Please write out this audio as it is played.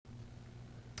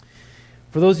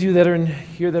For those of you that are in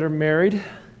here that are married,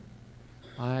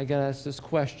 I got to ask this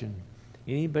question.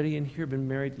 Anybody in here been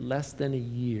married less than a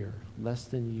year? Less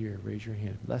than a year. Raise your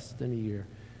hand. Less than a year.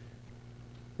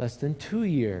 Less than 2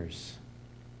 years.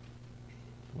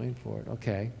 Waiting for it.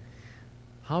 Okay.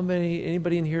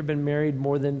 Anybody in here been married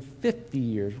more than 50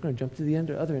 years? We're going to jump to the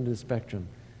other end of the spectrum.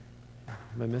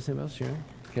 Am I missing else here?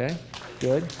 Okay.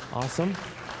 Good. Awesome.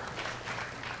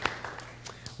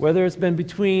 Whether it's been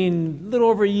between a little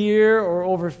over a year or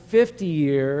over 50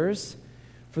 years,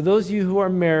 for those of you who are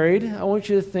married, I want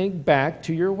you to think back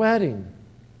to your wedding.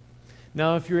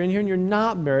 Now, if you're in here and you're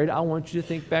not married, I want you to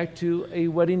think back to a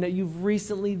wedding that you've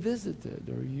recently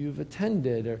visited or you've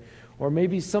attended, or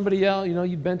maybe somebody else,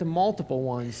 you've been to multiple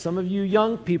ones. Some of you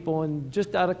young people and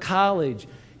just out of college,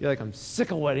 you're like, I'm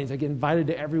sick of weddings. I get invited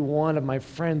to every one of my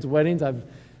friends' weddings. I've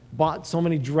bought so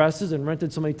many dresses and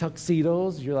rented so many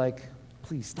tuxedos. You're like,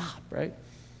 please stop, right?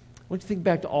 I want you to think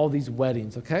back to all these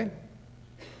weddings, okay?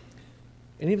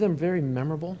 Any of them very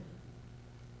memorable?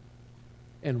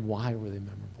 And why were they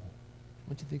memorable? I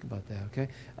want you to think about that, okay?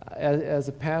 As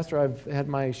a pastor, I've had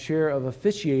my share of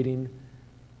officiating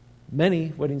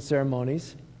many wedding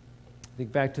ceremonies. I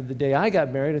think back to the day I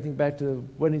got married. I think back to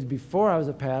weddings before I was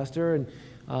a pastor, and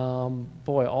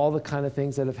all the kind of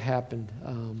things that have happened.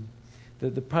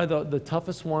 Probably the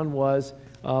toughest one was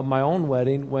my own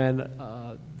wedding when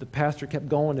the pastor kept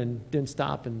going and didn't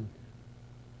stop, and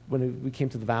when we came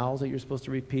to the vows that you're supposed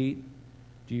to repeat,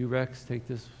 do you, Rex, take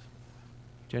this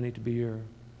Jenny to be your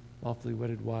lawfully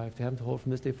wedded wife, to have him to hold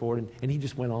from this day forward, and he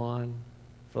just went on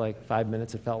for like 5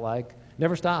 minutes, it felt like.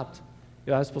 Never stopped.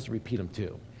 I was supposed to repeat them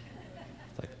too.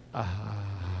 It's like,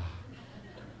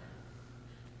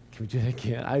 can we do that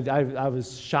again? I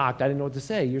was shocked. I didn't know what to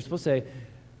say. You're supposed to say,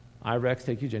 I, Rex,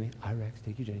 take you, Jenny. I, Rex,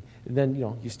 take you, Jenny. And then,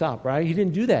 you stop, right? He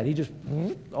didn't do that. He just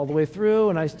all the way through,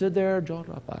 and I stood there, jaw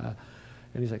drop,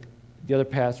 and he's like, the other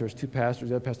pastors, two pastors,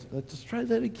 the other pastor, let's try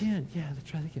that again. Yeah, let's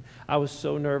try that again. I was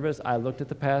so nervous. I looked at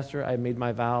the pastor. I made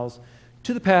my vows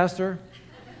to the pastor.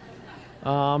 It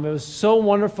was so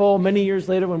wonderful. Many years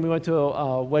later, when we went to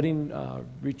a wedding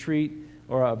retreat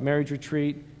or a marriage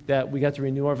retreat, that we got to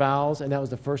renew our vows, and that was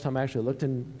the first time I actually looked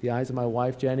in the eyes of my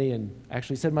wife, Jenny, and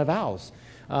actually said my vows.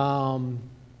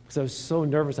 Because I was so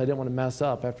nervous I didn't want to mess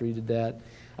up after he did that.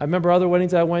 I remember other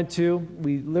weddings I went to.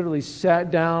 We literally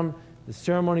sat down, the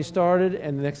ceremony started,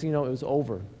 and the next thing you know, it was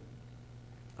over.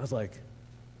 I was like,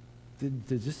 did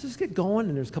this just get going?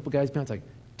 And there's a couple guys behind, like,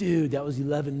 dude, that was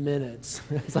 11 minutes.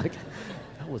 It's like,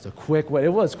 that was a quick wedding.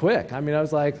 It was quick. I mean, I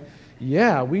was like,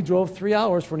 yeah, we drove 3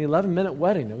 hours for an 11-minute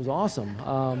wedding. It was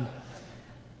awesome.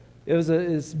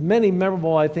 It's many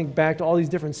memorable, I think, back to all these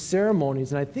different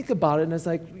ceremonies. And I think about it, and it's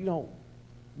like,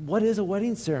 what is a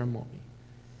wedding ceremony?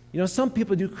 Some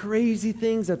people do crazy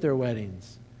things at their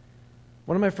weddings.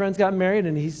 One of my friends got married,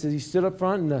 and he said he stood up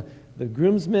front, and the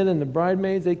groomsmen and the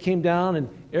bridesmaids, they came down, and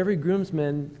every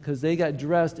groomsman, because they got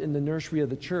dressed in the nursery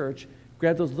of the church,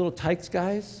 grabbed those little tykes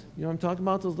guys. You know what I'm talking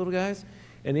about, those little guys?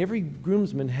 And every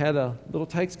groomsman had a little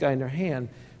tykes guy in their hand.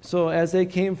 So as they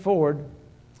came forward,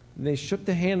 they shook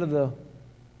the hand of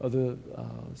the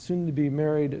soon-to-be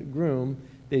married groom.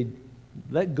 They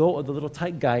let go of the little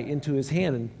tyke guy into his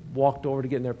hand and walked over to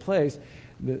get in their place.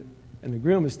 And the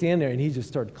groom was standing there, and he just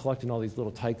started collecting all these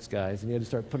little tykes guys, and he had to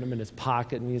start putting them in his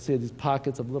pocket, and he had these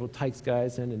pockets of little tykes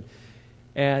guys, and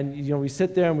we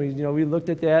sit there, and we looked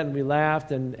at that, and we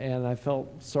laughed, and I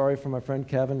felt sorry for my friend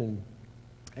Kevin,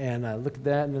 and I looked at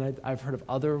that, and then I've heard of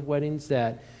other weddings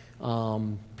that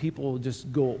people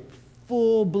just go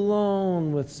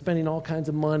full-blown with spending all kinds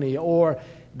of money, or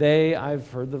I've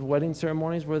heard the wedding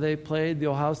ceremonies where they played the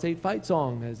Ohio State fight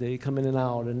song as they come in and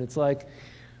out, and it's like,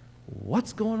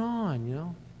 what's going on, You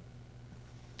know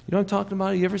what I'm talking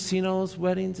about? You ever seen all those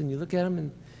weddings and you look at them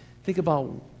and think about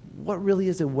what really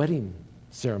is a wedding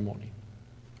ceremony?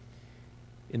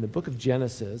 In the book of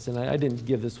Genesis, and I didn't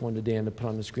give this one to Dan to put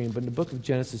on the screen, but in the book of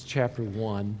Genesis chapter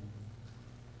 1,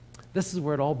 this is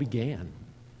where it all began.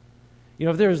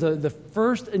 If there's the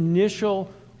first initial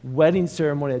wedding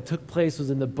ceremony that took place was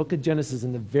in the book of Genesis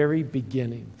in the very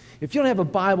beginning. If you don't have a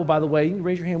Bible, by the way, you can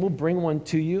raise your hand. We'll bring one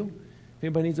to you. If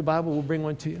anybody needs a Bible, we'll bring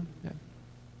one to you. Yeah.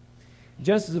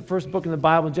 Genesis is the first book in the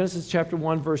Bible. Genesis chapter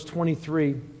 1, verse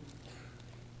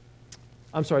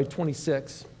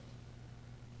 26.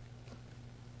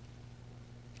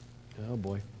 Oh,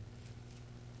 boy.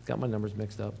 Got my numbers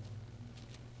mixed up.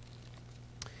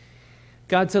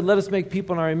 God said, let us make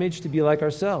people in our image to be like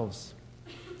ourselves.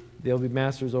 They'll be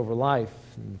masters over life,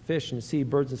 and fish and sea,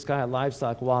 birds in the sky,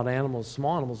 livestock, wild animals,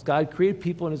 small animals. God created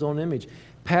people in his own image,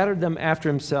 patterned them after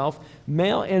himself.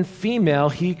 Male and female,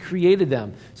 he created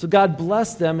them. So God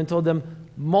blessed them and told them,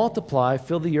 multiply,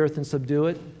 fill the earth and subdue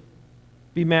it.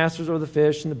 Be masters over the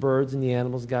fish and the birds and the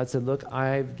animals. God said, look,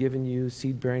 I've given you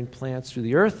seed-bearing plants through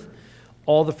the earth,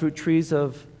 all the fruit trees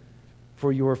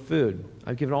for your food.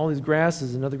 I've given all these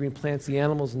grasses and other green plants, the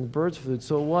animals and the birds food.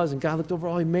 So it was. And God looked over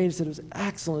all he made and said, it was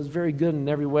excellent. It was very good in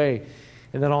every way.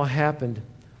 And that all happened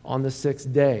on the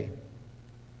sixth day.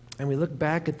 And we look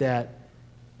back at that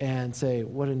and say,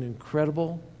 what an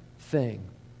incredible thing.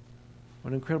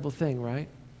 What an incredible thing, right?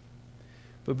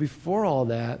 But before all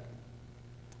that,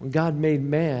 when God made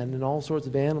man and all sorts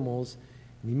of animals,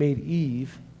 and he made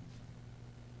Eve,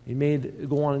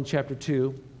 go on in chapter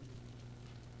 2.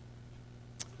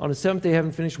 On the seventh day,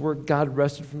 having finished work, God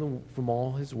rested from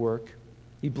all his work.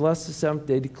 He blessed the seventh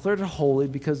day, declared it holy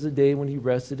because of the day when he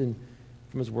rested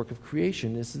from his work of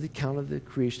creation. This is the account of the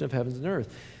creation of heavens and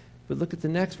earth. But look at the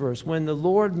next verse. When the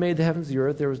Lord made the heavens and the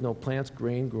earth, there was no plants,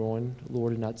 grain growing. The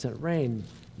Lord had not sent rain.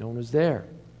 No one was there.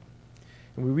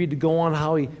 And we read to go on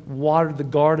how he watered the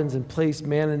gardens and placed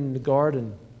man in the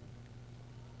garden.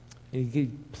 And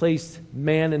he placed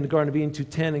man in the Garden of Eden to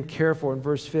tend and care for in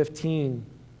verse 15.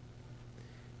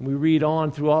 And we read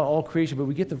on through all creation, but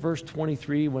we get to verse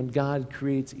 23 when God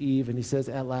creates Eve and he says,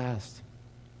 at last.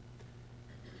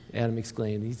 Adam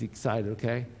exclaimed. He's excited,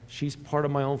 okay? She's part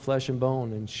of my own flesh and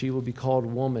bone, and she will be called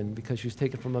woman because she was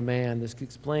taken from a man. This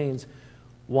explains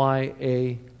why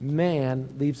a man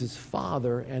leaves his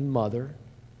father and mother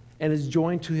and is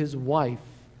joined to his wife,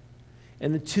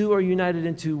 and the two are united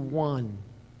into one.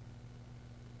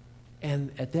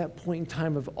 And at that point in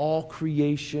time of all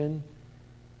creation,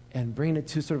 and bringing it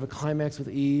to sort of a climax with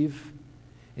Eve,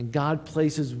 and God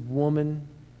places woman,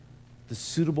 the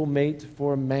suitable mate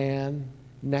for a man,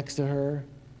 next to her,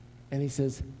 and he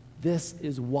says, this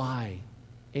is why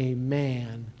a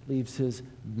man leaves his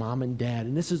mom and dad,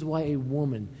 and this is why a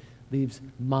woman leaves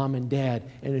mom and dad,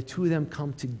 and the two of them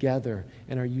come together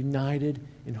and are united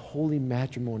in holy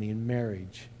matrimony and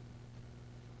marriage.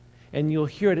 And you'll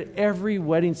hear it at every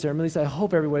wedding ceremony, at least I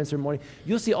hope every wedding ceremony.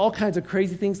 You'll see all kinds of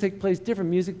crazy things take place, different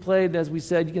music played, as we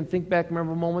said. You can think back,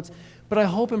 remember moments. But I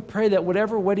hope and pray that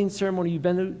whatever wedding ceremony you've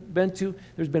been to,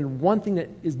 there's been one thing that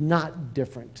is not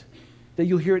different, that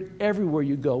you'll hear it everywhere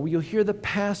you go. You'll hear the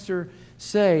pastor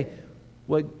say,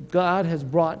 what God has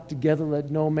brought together,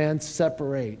 let no man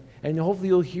separate. And hopefully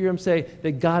you'll hear him say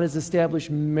that God has established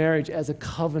marriage as a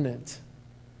covenant.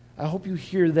 I hope you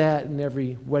hear that in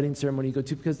every wedding ceremony you go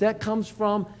to, because that comes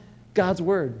from God's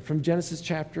word, from Genesis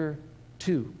chapter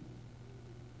 2.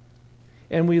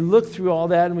 And we look through all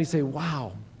that and we say,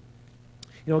 wow.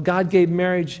 You know, God gave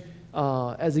marriage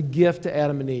as a gift to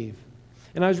Adam and Eve.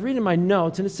 And I was reading my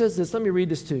notes, and it says this. Let me read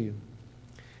this to you.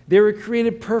 They were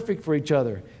created perfect for each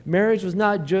other. Marriage was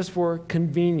not just for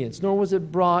convenience, nor was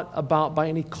it brought about by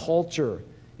any culture.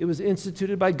 It was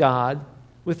instituted by God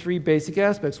with three basic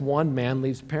aspects. One, man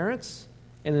leaves parents,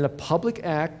 and in a public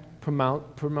act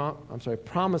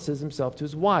promises himself to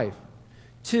his wife.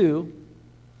 Two,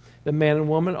 the man and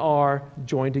woman are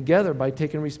joined together by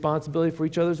taking responsibility for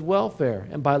each other's welfare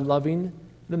and by loving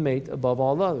the mate above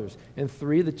all others. And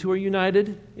three, the two are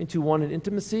united into one in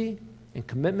intimacy and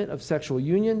commitment of sexual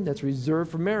union that's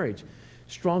reserved for marriage.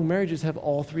 Strong marriages have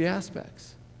all three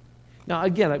aspects. Now,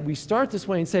 again, we start this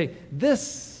way and say,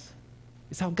 this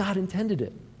is how God intended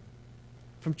it.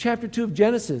 From chapter 2 of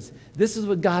Genesis, this is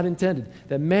what God intended,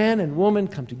 that man and woman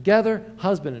come together,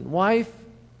 husband and wife,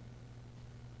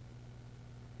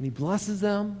 and he blesses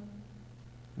them,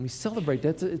 and we celebrate.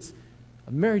 It's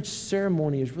a marriage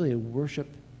ceremony is really a worship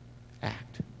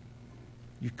act.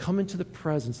 You come into the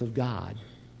presence of God,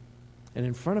 and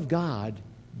in front of God,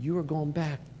 you are going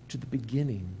back to the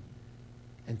beginning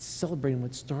and celebrating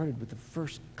what started with the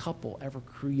first couple ever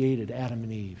created, Adam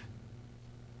and Eve.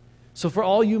 So for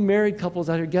all you married couples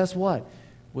out here, guess what?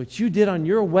 What you did on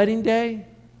your wedding day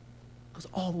goes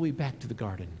all the way back to the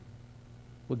garden.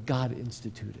 What God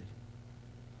instituted.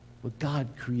 What God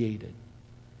created.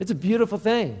 It's a beautiful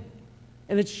thing.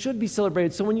 And it should be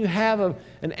celebrated. So when you have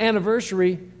an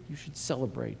anniversary, you should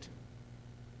celebrate.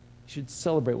 You should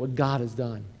celebrate what God has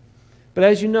done. But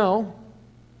as you know,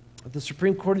 the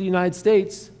Supreme Court of the United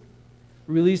States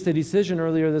released a decision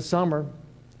earlier this summer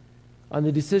on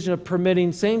the decision of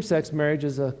permitting same-sex marriage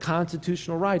as a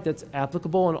constitutional right that's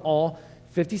applicable in all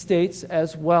 50 states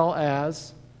as well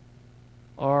as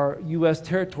our U.S.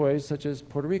 territories such as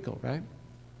Puerto Rico, right?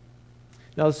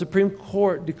 Now, the Supreme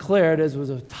Court declared as was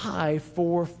a tie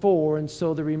 4-4, and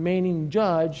so the remaining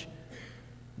judge,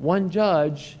 one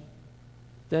judge,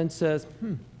 then says,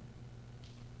 I'm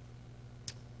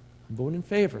voting in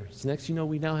favor. So next you know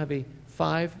we now have a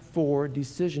 5-4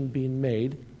 decision being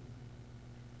made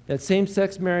that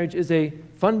same-sex marriage is a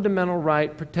fundamental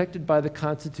right protected by the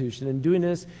Constitution. In doing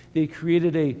this, they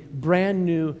created a brand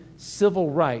new civil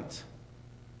right,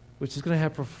 which is going to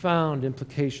have profound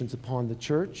implications upon the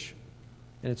church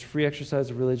and its free exercise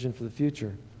of religion for the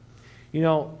future. You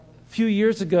know, a few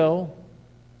years ago,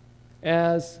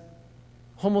 as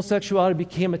homosexuality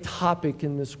became a topic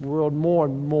in this world more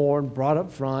and more and brought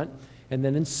up front, and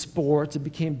then in sports, it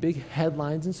became big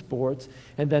headlines in sports,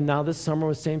 and then now this summer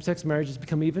with same-sex marriage, it's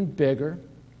become even bigger.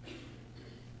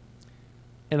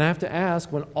 And I have to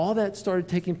ask, when all that started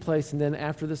taking place, and then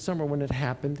after the summer when it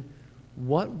happened,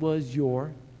 what was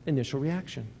your initial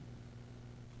reaction?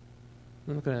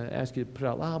 I'm not going to ask you to put it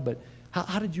out loud, but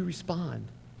how did you respond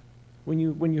when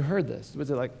you heard this?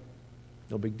 Was it like,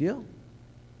 no big deal?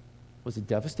 Was it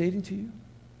devastating to you?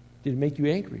 Did it make you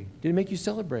angry? Did it make you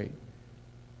celebrate?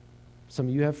 Some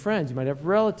of you have friends, you might have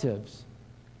relatives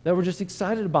that were just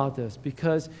excited about this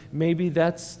because maybe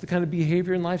that's the kind of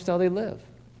behavior and lifestyle they live.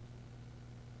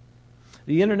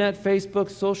 The internet, Facebook,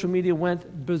 social media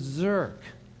went berserk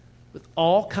with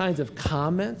all kinds of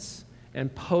comments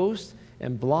and posts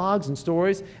and blogs and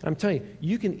stories. And I'm telling you,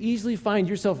 you can easily find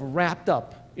yourself wrapped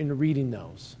up in reading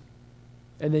those.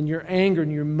 And then your anger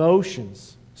and your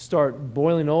emotions start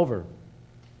boiling over.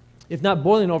 If not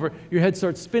boiling over, your head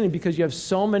starts spinning because you have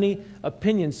so many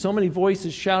opinions, so many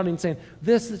voices shouting, saying,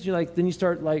 this, you're like, then you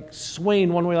start like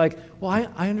swaying one way, like, well,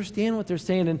 I understand what they're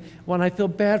saying, and when I feel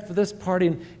bad for this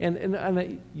party, and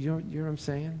you know what I'm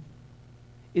saying?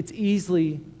 It's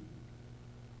easily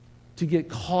to get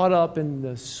caught up in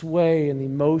the sway and the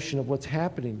emotion of what's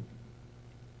happening.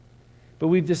 But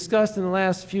we've discussed in the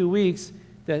last few weeks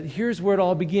that here's where it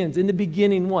all begins. In the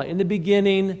beginning, what? In the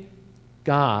beginning,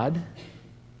 God.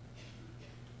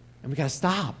 And we got to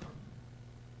stop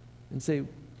and say,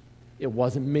 it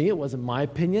wasn't me, it wasn't my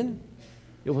opinion,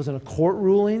 it wasn't a court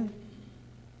ruling,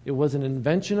 it wasn't an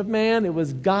invention of man, it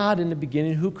was God in the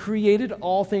beginning who created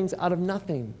all things out of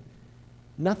nothing.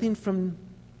 From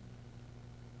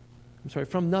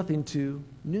nothing to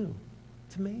new.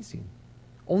 It's amazing.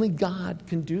 Only God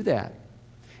can do that.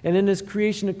 And in His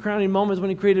creation, the crowning moment is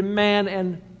when He created man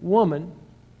and woman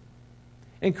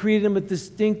and created them with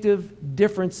distinctive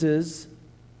differences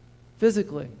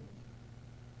physically.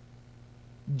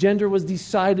 Gender was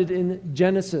decided in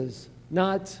Genesis,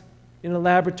 not in a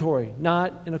laboratory,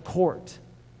 not in a court,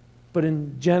 but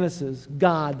in Genesis,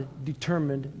 God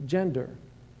determined gender.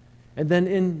 And then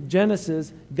in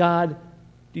Genesis, God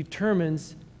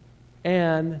determines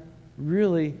and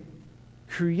really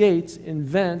creates,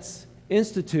 invents,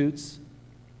 institutes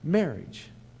marriage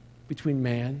between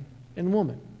man and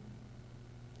woman.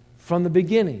 From the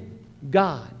beginning,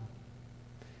 God.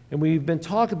 And we've been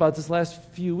talking about this last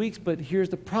few weeks, but here's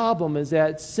the problem, is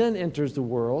that sin enters the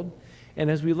world.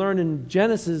 And as we learned in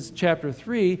Genesis chapter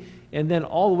 3, and then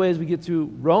all the way as we get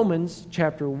through Romans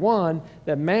chapter 1,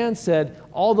 that man said,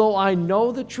 although I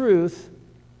know the truth,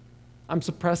 I'm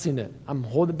suppressing it. I'm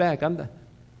holding it back.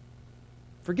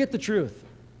 Forget the truth.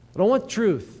 I don't want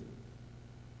truth.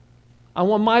 I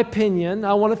want my opinion.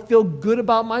 I want to feel good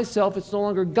about myself. It's no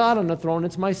longer God on the throne.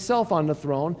 It's myself on the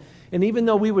throne. And even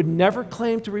though we would never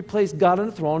claim to replace God on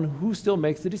the throne, who still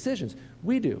makes the decisions?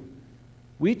 We do.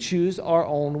 We choose our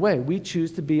own way. We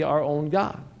choose to be our own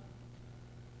God.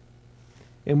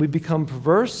 And we become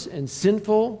perverse and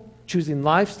sinful, choosing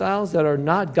lifestyles that are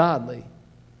not godly.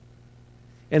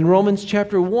 And Romans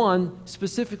chapter 1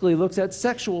 specifically looks at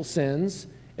sexual sins,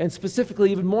 and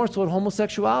specifically even more so at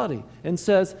homosexuality, and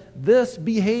says this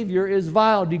behavior is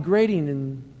vile, degrading,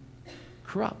 and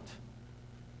corrupt.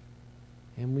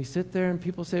 And we sit there and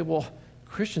people say, well,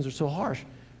 Christians are so harsh.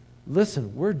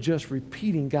 Listen, we're just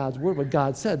repeating God's word, what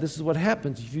God said. This is what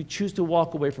happens. If you choose to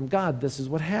walk away from God, this is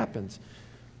what happens.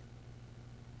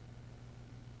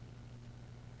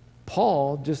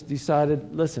 Paul just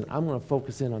decided, listen, I'm going to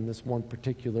focus in on this one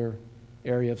particular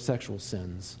area of sexual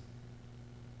sins.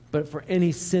 But for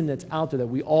any sin that's out there that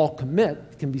we all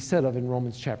commit, can be said of in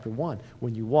Romans chapter 1.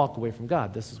 When you walk away from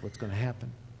God, this is what's going to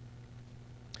happen.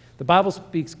 The Bible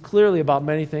speaks clearly about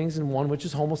many things, and one which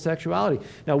is homosexuality.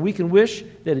 Now, we can wish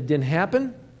that it didn't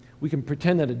happen. We can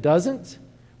pretend that it doesn't.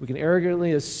 We can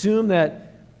arrogantly assume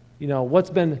that, what's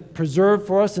been preserved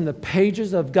for us in the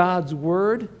pages of God's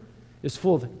Word is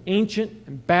full of ancient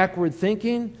and backward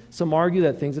thinking. Some argue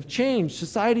that things have changed.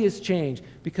 Society has changed.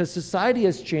 Because society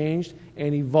has changed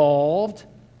and evolved,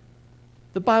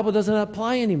 the Bible doesn't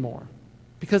apply anymore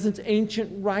because it's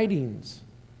ancient writings.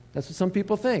 That's what some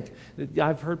people think.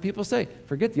 I've heard people say,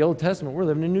 forget the Old Testament, we're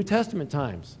living in New Testament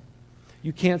times.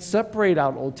 You can't separate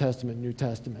out Old Testament and New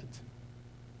Testament.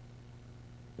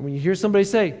 And when you hear somebody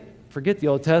say, forget the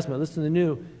Old Testament, listen to the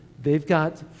New, they've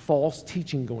got false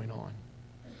teaching going on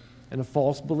and a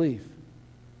false belief.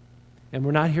 And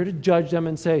we're not here to judge them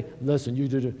and say, listen, you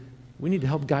did it. We need to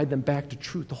help guide them back to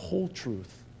truth, the whole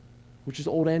truth, which is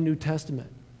Old and New Testament.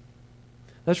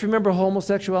 Let's remember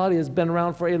homosexuality has been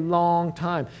around for a long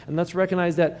time. And let's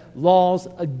recognize that laws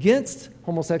against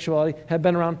homosexuality have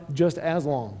been around just as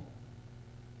long.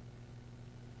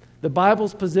 The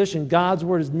Bible's position, God's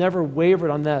word, has never wavered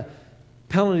on the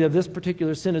penalty of this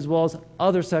particular sin as well as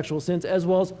other sexual sins, as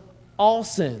well as all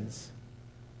sins.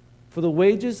 For the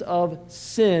wages of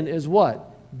sin is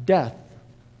what? Death.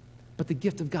 But the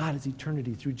gift of God is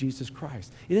eternity through Jesus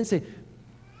Christ. He didn't say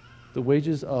the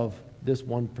wages of this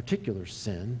one particular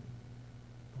sin,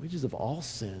 the wages of all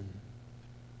sin.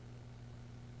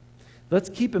 Let's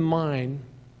keep in mind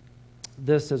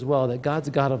this as well, that God's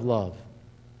a God of love.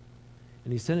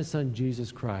 And he sent his son,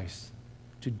 Jesus Christ,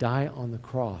 to die on the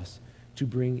cross to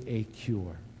bring a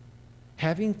cure.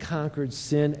 Having conquered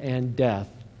sin and death,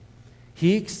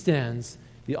 he extends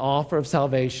the offer of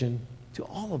salvation to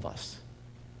all of us.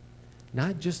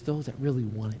 Not just those that really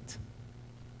want it,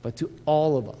 but to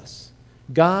all of us.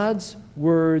 God's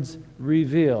words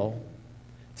reveal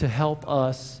to help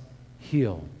us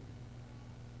heal.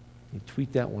 You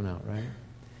tweet that one out, right?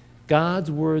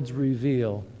 God's words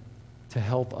reveal to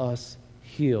help us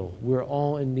heal. We're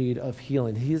all in need of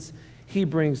healing. He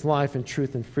brings life and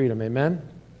truth and freedom. Amen?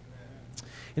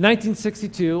 In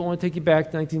 1962, I want to take you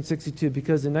back to 1962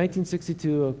 because in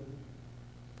 1962,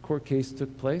 a court case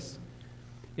took place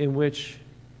in which,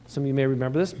 some of you may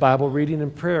remember this, Bible reading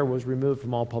and prayer was removed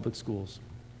from all public schools.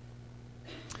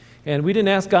 And we didn't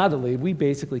ask God to leave. We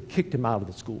basically kicked him out of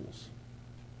the schools.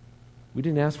 We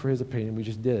didn't ask for his opinion. We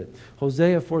just did it.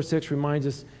 Hosea 4:6 reminds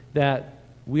us that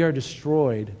we are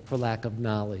destroyed for lack of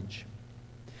knowledge.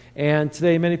 And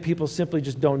today, many people simply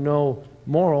just don't know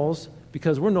morals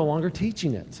because we're no longer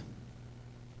teaching it.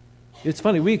 It's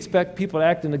funny, we expect people to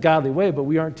act in a godly way, but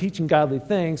we aren't teaching godly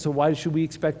things, so why should we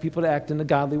expect people to act in a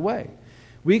godly way?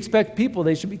 We expect people,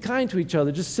 they should be kind to each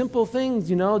other, just simple things,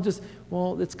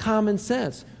 it's common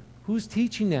sense. Who's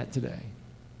teaching that today?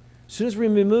 As soon as we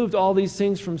removed all these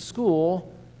things from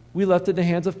school, we left it in the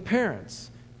hands of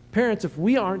parents. Parents, if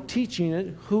we aren't teaching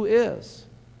it, who is?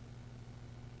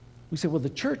 We say, well, the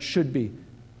church should be.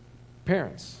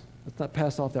 Parents, let's not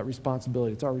pass off that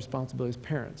responsibility. It's our responsibility as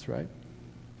parents, right?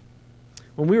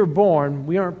 When we were born,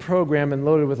 we aren't programmed and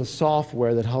loaded with a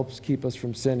software that helps keep us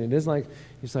from sinning. It's like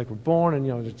we're born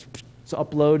and it's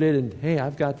uploaded and hey,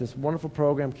 I've got this wonderful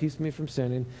program keeps me from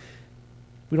sinning.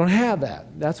 We don't have that.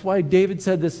 That's why David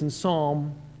said this in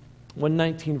Psalm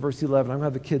 119, verse 11. I'm going to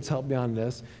have the kids help me on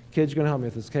this. Kids, you're going to help me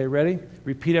with this. Okay, ready?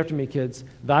 Repeat after me, kids.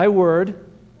 Thy word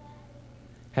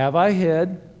have I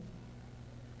hid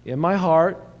in my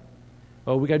heart.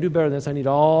 Oh, we got to do better than this. I need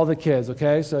all the kids,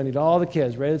 okay? So I need all the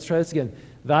kids. Ready? Let's try this again.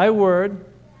 Thy word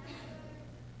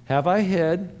have I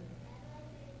hid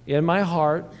in my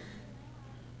heart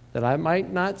that I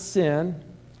might not sin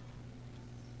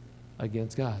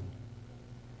against God.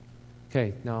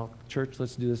 Okay, now, church,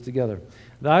 let's do this together.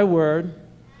 Thy word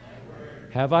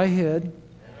have I hid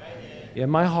in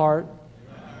my heart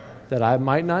that I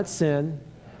might not sin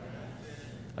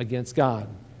against God.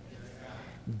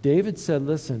 David said,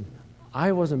 listen,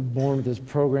 I wasn't born with this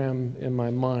program in my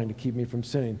mind to keep me from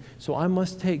sinning. So I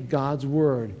must take God's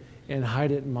word and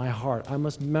hide it in my heart. I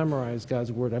must memorize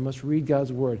God's word. I must read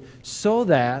God's word so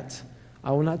that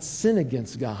I will not sin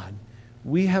against God.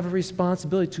 We have a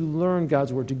responsibility to learn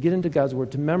God's word, to get into God's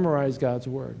word, to memorize God's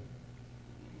word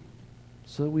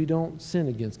so that we don't sin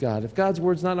against God. If God's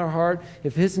word's not in our heart,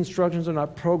 if his instructions are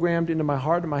not programmed into my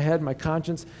heart, in my head, my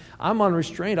conscience, I'm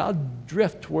unrestrained. I'll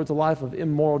drift towards a life of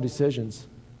immoral decisions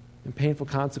and painful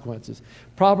consequences.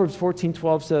 Proverbs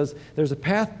 14:12 says, there's a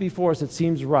path before us that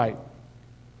seems right,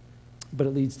 but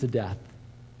it leads to death.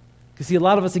 Because see, a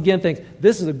lot of us again think,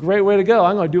 this is a great way to go.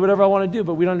 I'm going to do whatever I want to do,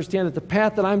 but we don't understand that the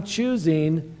path that I'm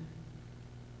choosing,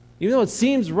 even though it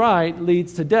seems right,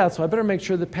 leads to death, so I better make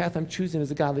sure the path I'm choosing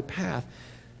is a godly path.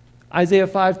 Isaiah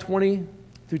 5:20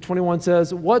 through 21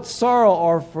 says, what sorrow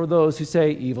are for those who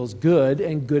say evil's good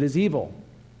and good is evil.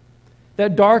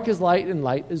 That dark is light and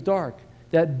light is dark.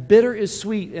 That bitter is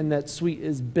sweet and that sweet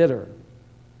is bitter.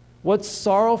 What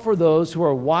sorrow for those who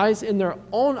are wise in their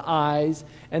own eyes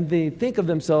and they think of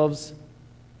themselves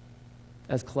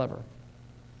as clever.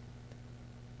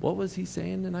 What was he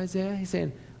saying in Isaiah? He's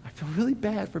saying, I feel really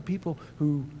bad for people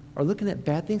who are looking at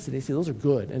bad things and they say those are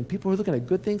good. And people who are looking at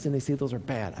good things and they say those are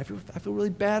bad. I feel really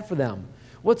bad for them.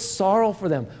 What sorrow for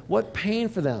them? What pain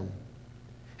for them?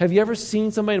 Have you ever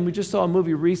seen somebody, and we just saw a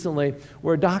movie recently,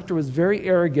 where a doctor was very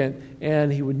arrogant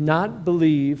and he would not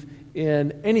believe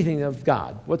in anything of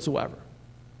God whatsoever.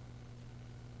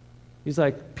 He's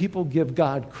like, people give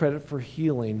God credit for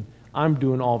healing. I'm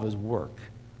doing all of his work.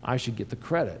 I should get the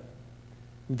credit.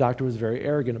 The doctor was very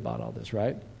arrogant about all this,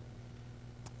 right?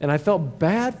 And I felt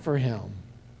bad for him.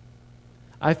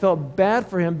 I felt bad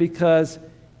for him because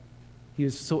he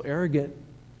was so arrogant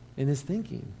in his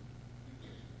thinking.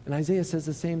 And Isaiah says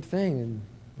the same thing,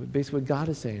 and basically what God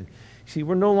is saying. See,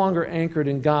 we're no longer anchored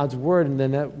in God's word, and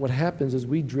then what happens is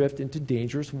we drift into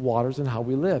dangerous waters in how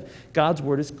we live. God's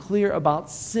word is clear about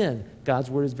sin. God's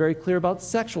word is very clear about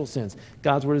sexual sins.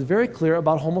 God's word is very clear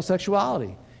about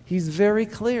homosexuality. He's very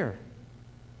clear.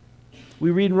 We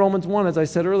read in Romans 1, as I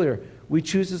said earlier, we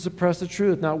choose to suppress the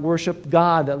truth, not worship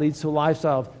God. That leads to a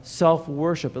lifestyle of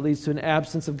self-worship. It leads to an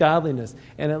absence of godliness,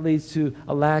 and it leads to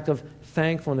a lack of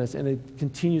thankfulness, and it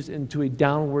continues into a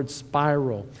downward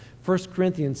spiral. 1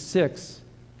 Corinthians 6,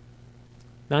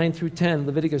 9 through 10,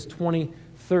 Leviticus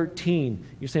 20:13.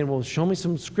 You're saying, well, show me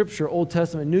some scripture, Old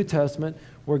Testament, New Testament,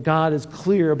 where God is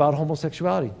clear about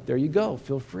homosexuality. There you go.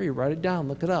 Feel free. Write it down.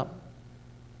 Look it up.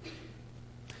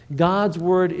 God's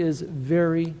word is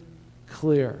very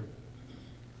clear.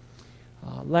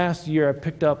 Last year, I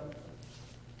picked up,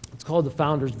 it's called the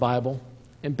Founders Bible,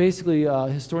 and basically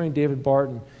historian David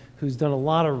Barton, who's done a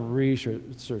lot of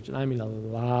research, and I mean a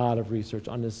lot of research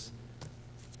on this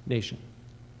nation,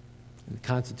 and the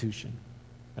Constitution,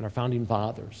 and our founding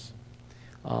fathers.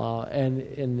 And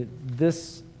in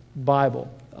this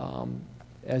Bible,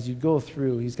 as you go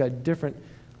through, he's got different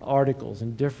articles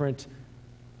and different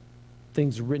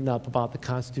things written up about the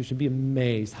Constitution. Be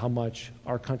amazed how much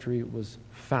our country was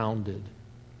founded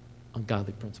on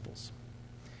godly principles.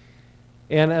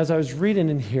 And as I was reading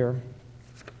in here,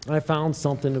 I found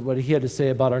something of what he had to say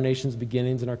about our nation's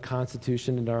beginnings and our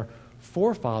Constitution and our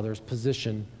forefathers'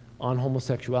 position on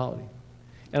homosexuality.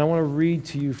 And I want to read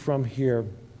to you from here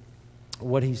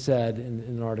what he said in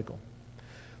an article.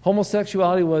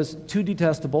 Homosexuality was too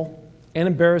detestable and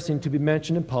embarrassing to be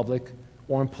mentioned in public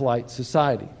or in polite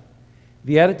society.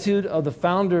 The attitude of the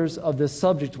founders of this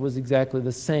subject was exactly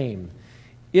the same.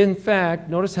 In fact,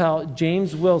 notice how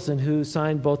James Wilson, who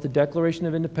signed both the Declaration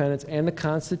of Independence and the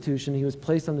Constitution, he was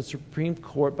placed on the Supreme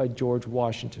Court by George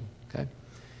Washington. Okay?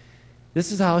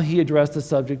 This is how he addressed the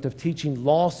subject of teaching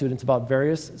law students about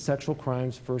various sexual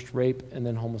crimes, first rape and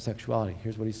then homosexuality.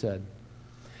 Here's what he said.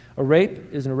 A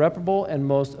rape is an irreparable and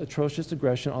most atrocious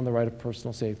aggression on the right of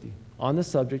personal safety. On this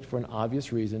subject, for an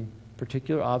obvious reason,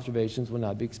 particular observations will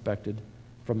not be expected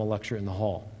from a lecture in the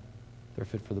hall. They're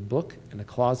fit for the book and the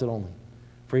closet only.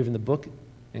 For even the book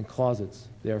and closets,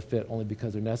 they are fit only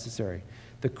because they're necessary.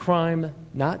 The crime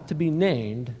not to be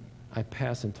named, I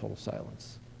pass in total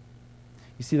silence.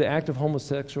 You see, the act of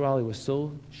homosexuality was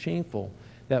so shameful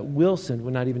that Wilson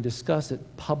would not even discuss it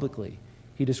publicly.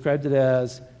 He described it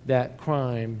as that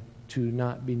crime to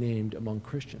not be named among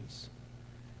Christians.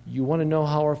 You want to know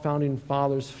how our founding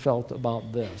fathers felt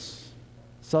about this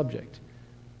subject?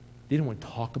 They didn't want to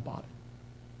talk about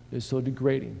it. It was so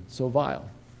degrading, so vile.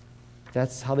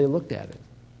 That's how they looked at it.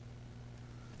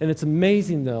 And it's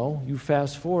amazing, though, you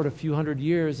fast forward a few hundred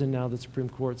years, and now the Supreme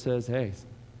Court says, hey,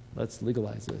 let's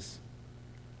legalize this.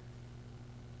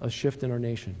 A shift in our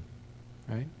nation,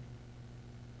 right?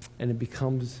 And it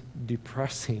becomes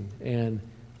depressing and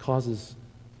causes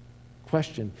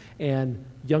question. And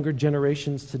younger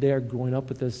generations today are growing up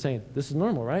with this saying, this is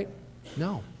normal, right?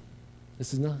 No,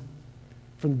 this is not.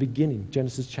 From the beginning,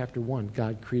 Genesis chapter 1,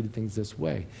 God created things this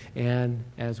way. And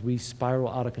as we spiral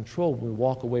out of control, when we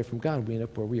walk away from God, we end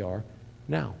up where we are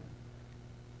now.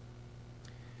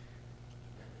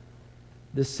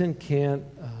 This sin can't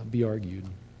be argued.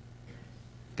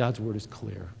 God's word is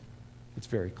clear. It's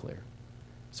very clear.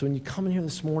 So when you come in here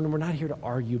this morning, we're not here to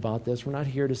argue about this. We're not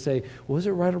here to say, well, is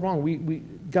it right or wrong?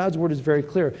 God's word is very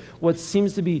clear. What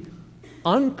seems to be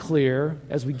unclear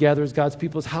as we gather as God's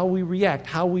people is how we react,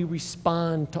 how we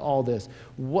respond to all this.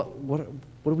 What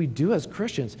do we do as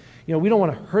Christians? You know, we don't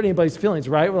want to hurt anybody's feelings,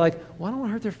 right? We're like, well, I don't want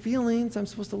to hurt their feelings. I'm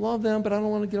supposed to love them, but I don't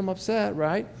want to get them upset,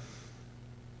 right?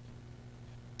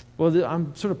 Well,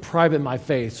 I'm sort of private in my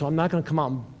faith, so I'm not going to come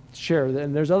out and share.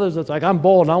 And there's others that's like, I'm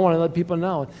bold, and I want to let people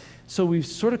know. So we've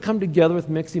sort of come together with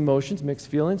mixed emotions, mixed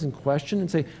feelings, and question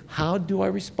and say, how do I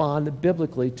respond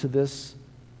biblically to this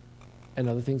and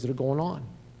other things that are going on?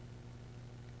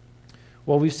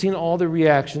 Well, we've seen all the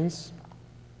reactions.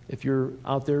 If you're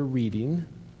out there reading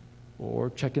or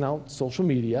checking out social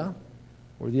media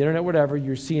or the internet, whatever,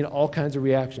 you're seeing all kinds of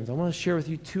reactions. I want to share with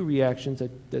you two reactions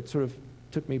that sort of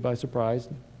took me by surprise.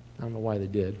 I don't know why they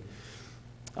did.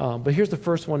 But here's the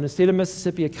first one. The state of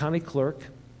Mississippi, a county clerk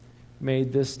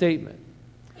made this statement.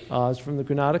 It's from the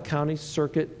Grenada County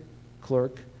Circuit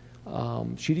Clerk.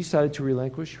 she decided to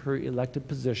relinquish her elected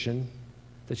position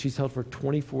that she's held for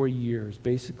 24 years.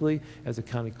 Basically, as a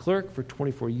county clerk for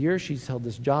 24 years, she's held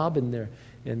this job in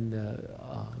the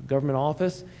government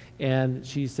office, and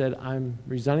she said, I'm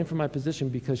resigning from my position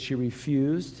because she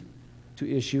refused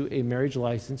to issue a marriage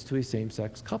license to a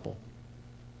same-sex couple.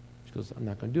 She goes, I'm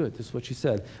not going to do it. This is what she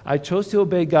said. I chose to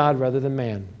obey God rather than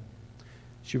man.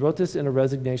 She wrote this in a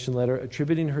resignation letter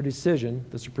attributing her decision,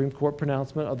 the Supreme Court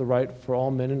pronouncement of the right for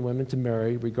all men and women to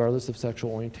marry regardless of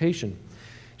sexual orientation.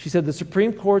 She said, the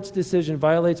Supreme Court's decision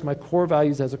violates my core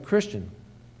values as a Christian.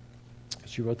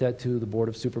 She wrote that to the Board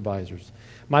of Supervisors.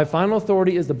 My final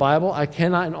authority is the Bible. I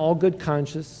cannot in all good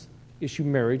conscience issue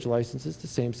marriage licenses to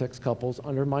same-sex couples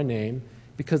under my name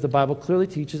because the Bible clearly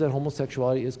teaches that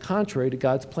homosexuality is contrary to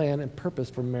God's plan and purpose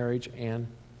for marriage and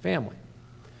family.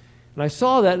 And I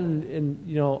saw that, and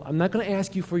you know, I'm not going to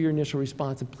ask you for your initial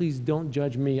response, and please don't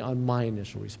judge me on my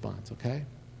initial response, okay?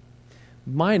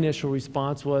 My initial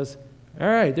response was, all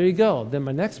right, there you go. Then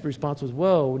my next response was,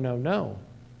 whoa, no. Now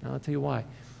I'll tell you why.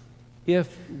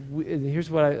 And here's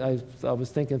what I was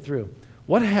thinking through.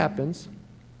 What happens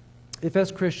if,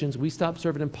 as Christians, we stop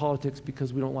serving in politics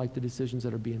because we don't like the decisions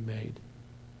that are being made?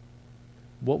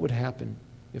 What would happen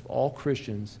if all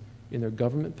Christians in their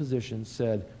government positions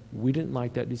said, we didn't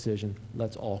like that decision,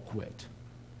 let's all quit?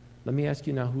 Let me ask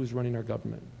you now, who's running our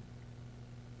government?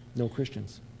 No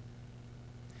Christians.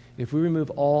 If we remove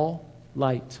all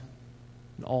light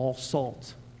and all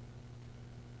salt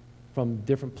from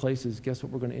different places, guess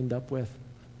what we're going to end up with?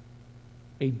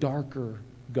 A darker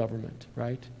government,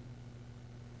 right?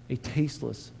 A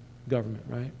tasteless government,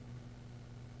 right?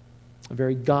 A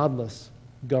very godless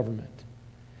government.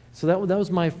 So that was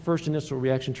my first initial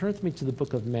reaction. Turn with me to the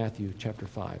book of Matthew, chapter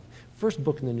 5. First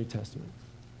book in the New Testament.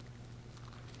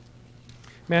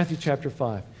 Matthew chapter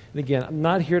 5. And again, I'm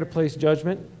not here to place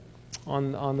judgment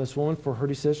on this woman for her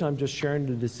decision. I'm just sharing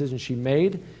the decision she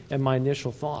made and my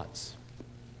initial thoughts.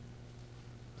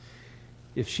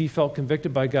 If she felt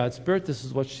convicted by God's Spirit, this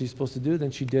is what she's supposed to do,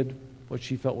 then she did what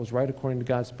she felt was right according to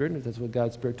God's Spirit. And if that's what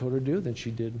God's Spirit told her to do, then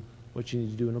she did what she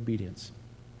needed to do in obedience.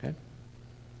 Okay?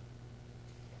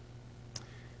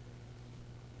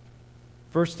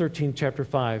 Verse 13, chapter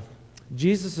 5.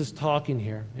 Jesus is talking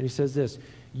here, and he says this.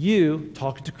 You,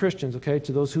 talking to Christians, okay,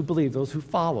 to those who believe, those who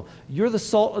follow, you're the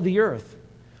salt of the earth.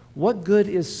 What good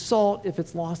is salt if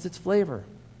it's lost its flavor?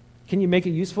 Can you make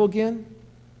it useful again?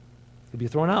 It'll be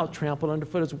thrown out, trampled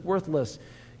underfoot. It's worthless.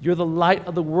 You're the light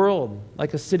of the world,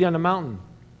 like a city on a mountain,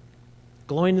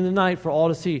 glowing in the night for all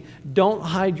to see. Don't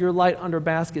hide your light under a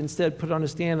basket. Instead, put it on a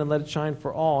stand and let it shine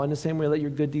for all. In the same way, let your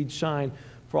good deeds shine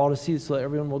for all to see, so that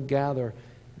everyone will gather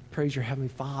and praise your heavenly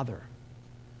Father.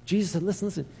 Jesus said,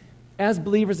 listen. As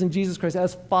believers in Jesus Christ,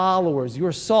 as followers,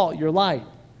 you're salt, you're light.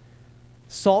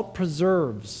 Salt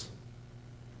preserves.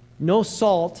 No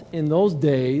salt in those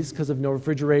days, because of no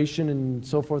refrigeration and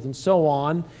so forth and so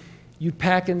on. You'd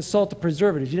pack in salt to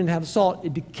preserve it. If you didn't have salt,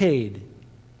 it decayed.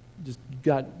 It just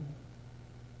got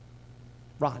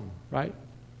rotten, right?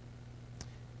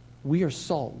 We are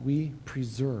salt. We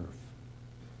preserve.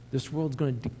 This world's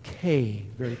going to decay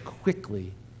very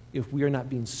quickly if we are not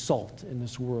being salt in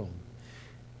this world.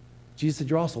 Jesus said,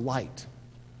 you're also light.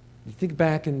 You think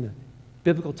back in the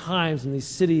biblical times in these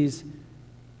cities,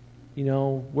 you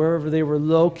know, wherever they were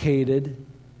located,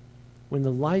 when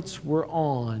the lights were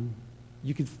on,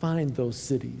 you could find those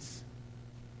cities.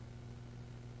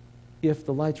 If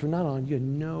the lights were not on, you had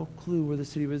no clue where the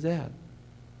city was at.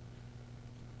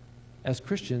 As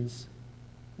Christians,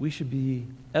 we should be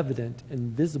evident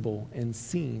and visible and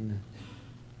seen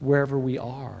wherever we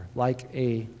are, like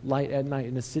a light at night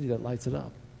in a city that lights it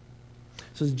up.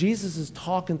 So as Jesus is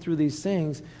talking through these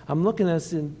things, I'm looking at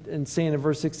this and saying in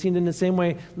verse 16, in the same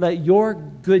way, let your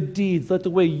good deeds, let the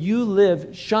way you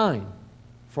live shine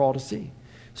for all to see.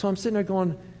 So I'm sitting there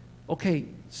going, okay,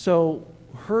 so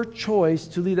her choice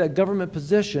to leave that government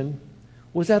position,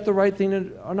 was that the right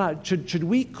thing or not? Should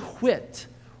we quit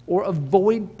or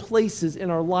avoid places in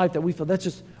our life that we feel,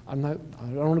 I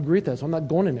don't agree with that, so I'm not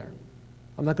going in there.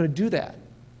 I'm not going to do that.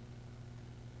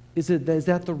 Is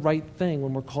that the right thing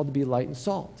when we're called to be light and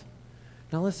salt?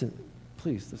 Now listen,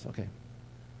 please, okay.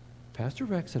 Pastor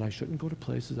Rex said I shouldn't go to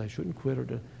places, I shouldn't quit,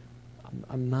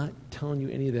 I'm not telling you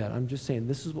any of that. I'm just saying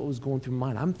this is what was going through my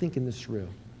mind. I'm thinking this through.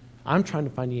 I'm trying to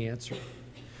find the answer.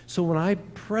 So when I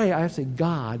pray, I have to say,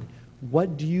 God,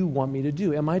 what do you want me to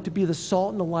do? Am I to be the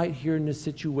salt and the light here in this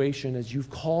situation as you've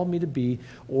called me to be,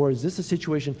 or is this a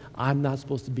situation I'm not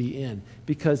supposed to be in?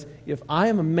 Because if I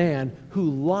am a man who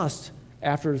lusts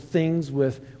after things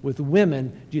with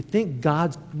women, do you think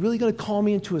God's really going to call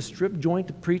me into a strip joint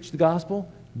to preach the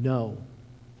gospel? No.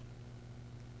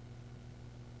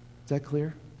 that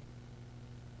clear?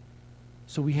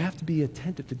 So we have to be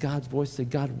attentive to God's voice and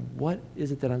say, God, what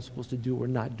is it that I'm supposed to do or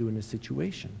not do in this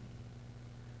situation?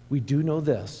 We do know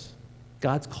this.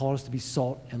 God's called us to be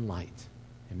salt and light.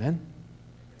 Amen?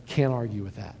 Can't argue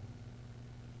with that.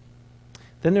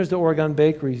 Then there's the Oregon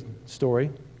Bakery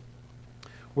story,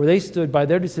 where they stood by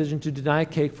their decision to deny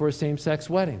cake for a same-sex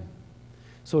wedding.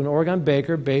 So an Oregon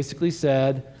baker basically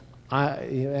said,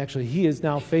 he is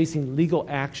now facing legal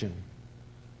action.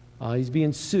 He's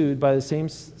being sued by the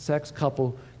same-sex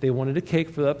couple. They wanted a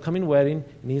cake for the upcoming wedding,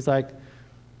 and he's like,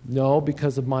 no,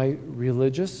 because of my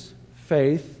religious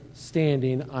faith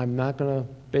standing, I'm not going to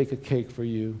bake a cake for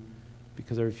you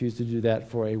because I refuse to do that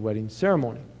for a wedding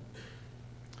ceremony.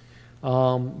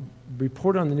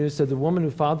 Reported on the news said the woman who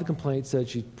filed the complaint said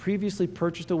she previously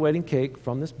purchased a wedding cake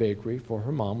from this bakery for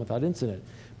her mom without incident,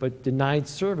 but denied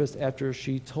service after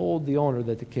she told the owner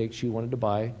that the cake she wanted to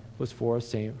buy was for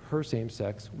her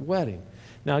same-sex wedding.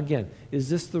 Now again, is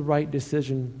this the right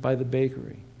decision by the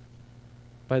bakery?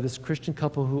 By this Christian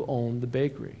couple who owned the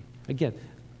bakery? Again,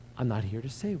 I'm not here to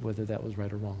say whether that was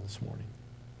right or wrong this morning.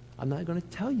 I'm not going to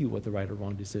tell you what the right or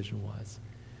wrong decision was.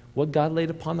 What God laid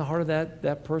upon the heart of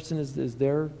that person is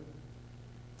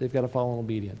they've got to follow in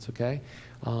obedience, okay?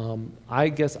 I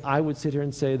guess I would sit here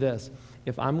and say this.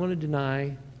 If I'm going to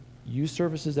deny you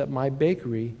services at my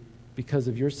bakery because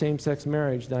of your same-sex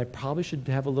marriage, then I probably should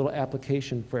have a little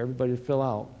application for everybody to fill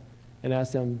out and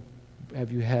ask them,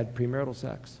 have you had premarital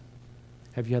sex?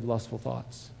 Have you had lustful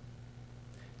thoughts?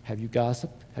 Have you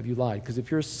gossiped? Have you lied? Because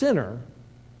if you're a sinner,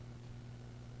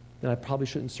 then I probably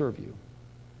shouldn't serve you.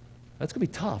 That's going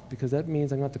to be tough because that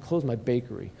means I'm going to have to close my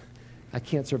bakery. I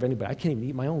can't serve anybody. I can't even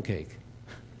eat my own cake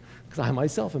because I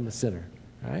myself am a sinner,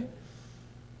 right?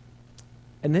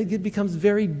 And then it becomes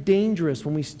very dangerous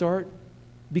when we start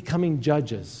becoming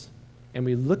judges and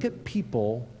we look at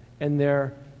people and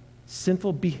their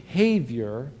sinful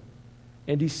behavior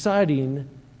and deciding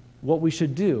what we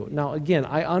should do. Now, again,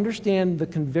 I understand the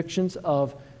convictions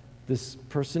of this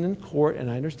person in court, and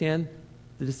I understand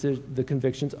the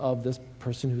convictions of this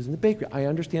person who's in the bakery. I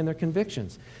understand their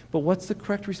convictions. But what's the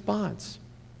correct response?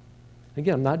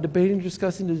 Again, I'm not debating or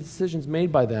discussing the decisions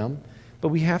made by them, but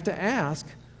we have to ask,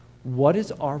 what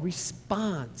is our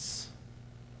response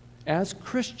as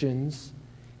Christians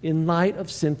in light of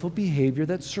sinful behavior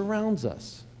that surrounds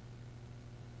us?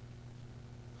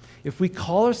 If we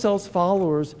call ourselves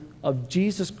followers of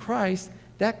Jesus Christ,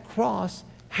 that cross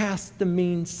has to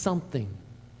mean something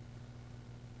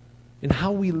in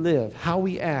how we live, how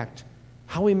we act,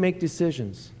 how we make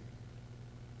decisions,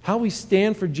 how we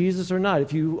stand for Jesus or not.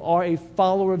 If you are a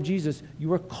follower of Jesus,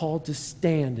 you are called to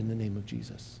stand in the name of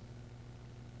Jesus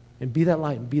and be that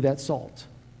light and be that salt.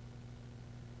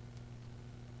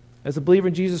 As a believer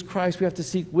in Jesus Christ, we have to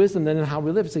seek wisdom then in how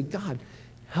we live and say, God,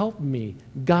 help me,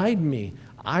 guide me.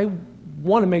 I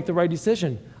want to make the right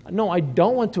decision. No, I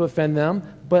don't want to offend them,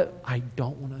 but I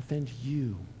don't want to offend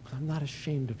you. I'm not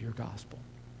ashamed of your gospel.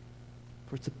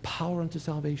 For it's a power unto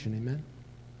salvation, amen?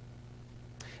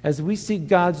 As we seek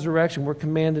God's direction, we're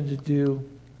commanded to do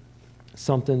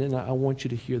something, and I want you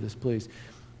to hear this, please.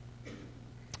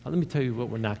 Let me tell you what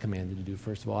we're not commanded to do,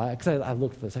 first of all, because I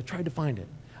looked for this. I tried to find it.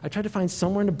 I tried to find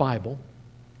somewhere in the Bible,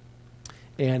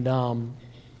 and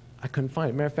I couldn't find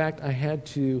it. Matter of fact, I had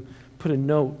to put a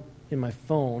note in my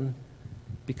phone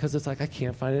because it's like I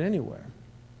can't find it anywhere.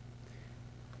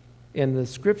 And the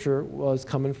scripture was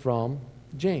coming from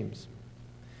James.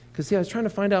 Because, see, I was trying to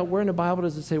find out where in the Bible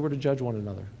does it say we're to judge one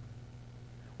another.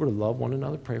 We're to love one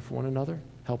another, pray for one another,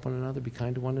 help one another, be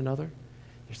kind to one another.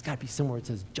 There's got to be somewhere it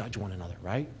says judge one another,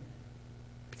 right?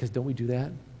 Because don't we do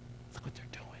that? Look what they're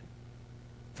doing.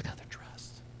 Look how they're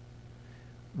dressed.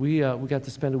 We got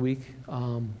to spend a week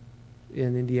in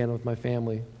Indiana with my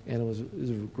family, and it was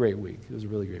a great week. It was a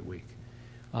really great week.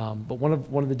 But one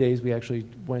of the days we actually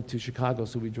went to Chicago,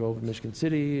 so we drove to Michigan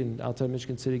City, and outside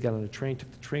Michigan City, got on a train, took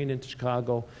the train into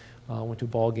Chicago, went to a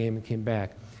ball game, and came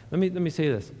back. Let me say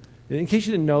this. In case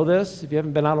you didn't know this, if you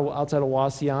haven't been outside of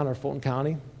Wauseon or Fulton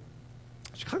County,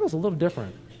 Chicago's a little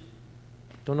different.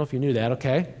 Don't know if you knew that,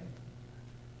 okay?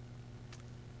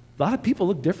 A lot of people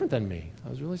look different than me. I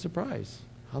was really surprised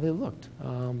how they looked,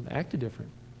 acted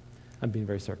different. I'm being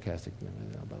very sarcastic now,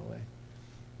 by the way.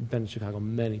 I've been to Chicago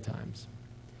many times.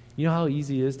 You know how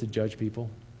easy it is to judge people?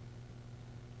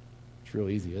 It's real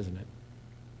easy, isn't it?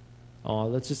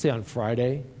 Let's just say on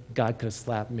Friday, God could have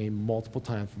slapped me multiple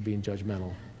times for being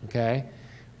judgmental, okay?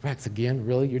 Rex, again,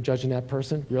 really? You're judging that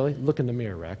person? Really? Look in the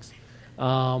mirror, Rex.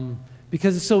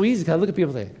 Because it's so easy. I look at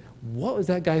people and say, what was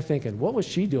that guy thinking? What was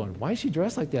she doing? Why is she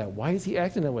dressed like that? Why is he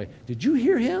acting that way? Did you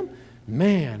hear him?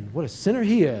 Man, what a sinner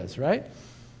he is, right?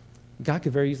 God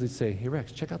could very easily say, hey,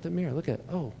 Rex, check out the mirror. Look at it.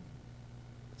 Oh,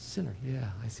 sinner. Yeah,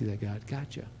 I see that, God.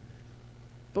 Gotcha.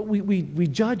 But we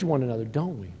judge one another,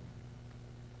 don't we?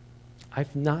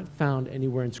 I've not found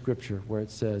anywhere in Scripture where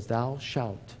it says, thou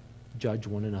shalt judge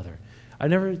one another. I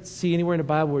never see anywhere in the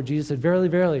Bible where Jesus said, verily,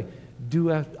 verily,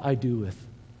 do as I do with.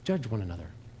 Judge one another.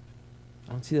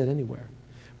 I don't see that anywhere.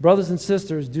 Brothers and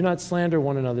sisters, do not slander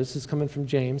one another. This is coming from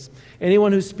James.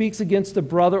 Anyone who speaks against a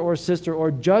brother or sister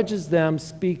or judges them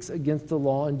speaks against the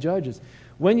law and judges.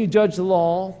 When you judge the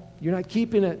law, you're not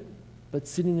keeping it, but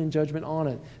sitting in judgment on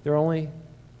it. There are only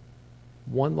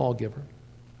one lawgiver,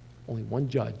 only one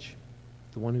judge,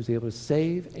 the one who's able to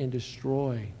save and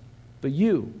destroy. But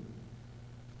you,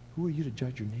 who are you to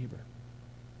judge your neighbor?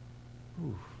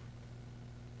 Ooh.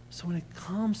 So when it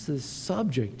comes to this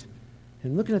subject,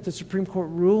 and looking at the Supreme Court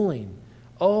ruling,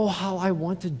 oh, how I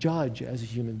want to judge as a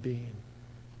human being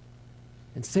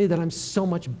and say that I'm so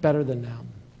much better than them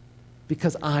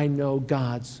because I know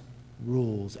God's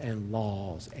rules and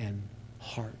laws and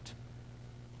heart.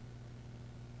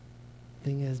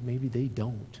 Thing is, maybe they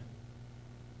don't.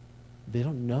 They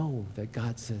don't know that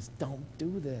God says, don't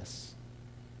do this.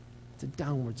 It's a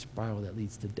downward spiral that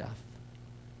leads to death.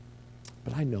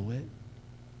 But I know it.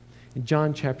 In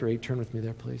John chapter 8, turn with me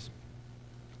there, please.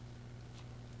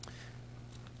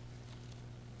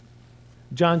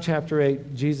 John chapter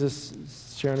 8, Jesus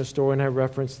is sharing a story, and I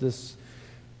referenced this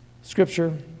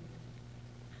scripture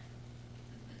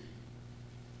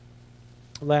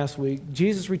last week.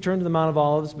 Jesus returned to the Mount of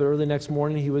Olives, but early next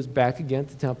morning he was back again at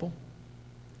the temple.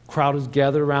 Crowd was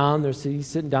gathered around. He's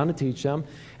sitting down to teach them.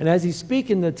 And as he's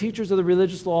speaking, the teachers of the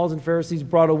religious laws and Pharisees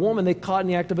brought a woman they caught in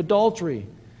the act of adultery.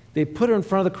 They put her in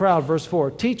front of the crowd. Verse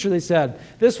 4, teacher, they said,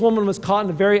 this woman was caught in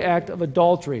the very act of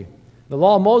adultery. The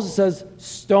law of Moses says,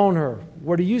 stone her.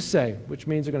 What do you say? Which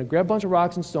means they're going to grab a bunch of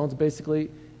rocks and stones, basically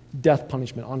death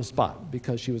punishment on the spot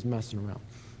because she was messing around.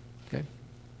 Okay?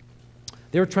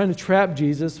 They were trying to trap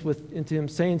Jesus into him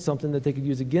saying something that they could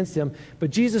use against him,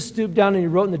 but Jesus stooped down and he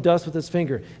wrote in the dust with his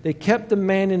finger. They kept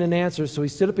demanding an answer, so he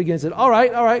stood up again and said, all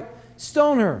right,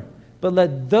 stone her. But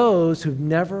let those who've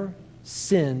never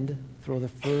sinned throw the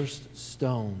first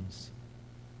stones.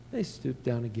 They stooped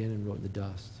down again and wrote in the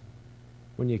dust.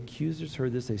 When the accusers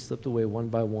heard this, they slipped away one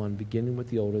by one, beginning with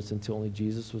the oldest, until only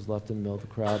Jesus was left in the middle of the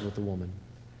crowd with the woman.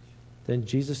 Then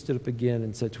Jesus stood up again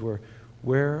and said to her,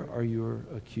 where are your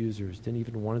accusers? Didn't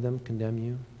even one of them condemn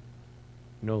you?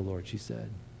 No, Lord, she said.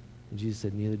 And Jesus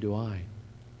said, neither do I.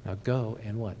 Now go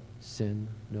and what? Sin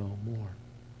no more.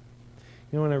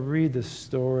 You know, when I read this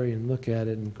story and look at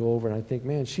it and go over it, I think,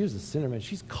 man, she was a sinner, man.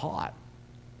 She's caught.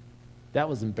 That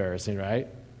was embarrassing, right?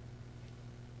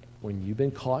 When you've been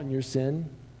caught in your sin,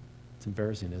 it's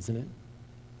embarrassing, isn't it?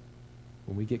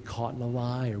 When we get caught in a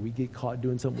lie or we get caught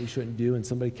doing something we shouldn't do and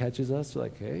somebody catches us, we're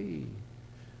like, hey.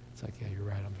 It's like, yeah, you're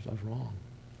right, I was wrong.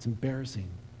 It's embarrassing.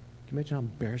 Can you imagine how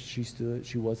embarrassed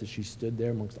she was that she stood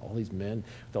there amongst all these men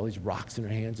with all these rocks in her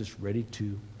hands just ready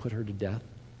to put her to death?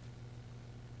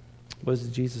 What does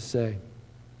Jesus say?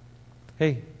 Hey,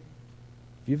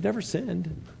 if you've never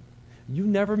sinned, you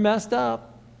never messed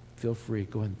up, feel free,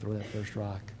 go ahead and throw that first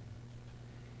rock.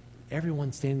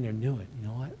 Everyone standing there knew it. You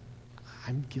know what?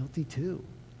 I'm guilty too.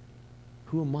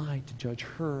 Who am I to judge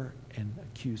her and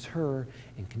accuse her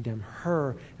and condemn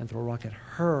her and throw a rock at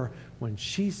her when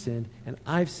she sinned and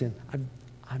I've sinned?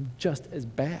 I'm just as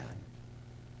bad.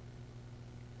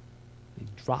 They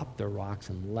dropped their rocks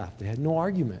and left. They had no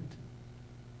argument.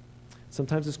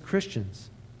 Sometimes as Christians,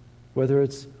 whether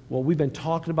it's what we've been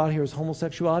talking about here is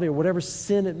homosexuality or whatever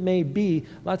sin it may be,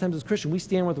 a lot of times as Christians, we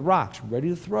stand with rocks ready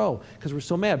to throw because we're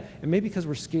so mad. And maybe because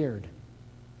we're scared.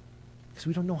 Because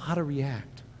we don't know how to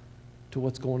react to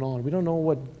what's going on. We don't know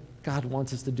what God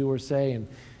wants us to do or say, and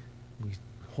we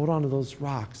hold on to those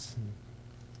rocks. And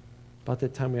about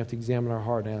that time, we have to examine our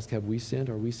heart and ask, have we sinned?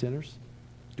 Are we sinners?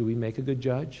 Do we make a good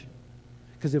judge?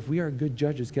 Because if we are good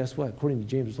judges, guess what? According to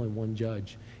James, there's only one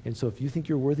judge. And so if you think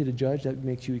you're worthy to judge, that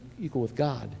makes you equal with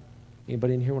God.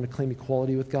 Anybody in here want to claim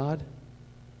equality with God?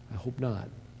 I hope not.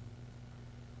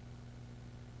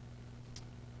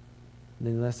 And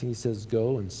then the last thing he says,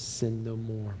 go and sin no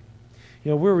more. You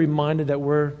know, we're reminded that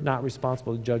we're not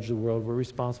responsible to judge the world. We're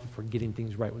responsible for getting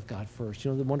things right with God first.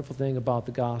 You know, the wonderful thing about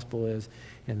the gospel is,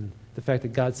 and the fact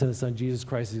that God sent his son Jesus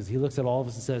Christ is, he looks at all of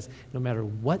us and says, no matter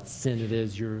what sin it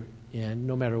is you're in,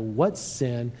 no matter what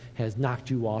sin has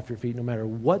knocked you off your feet, no matter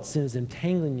what sin is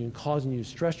entangling you and causing you to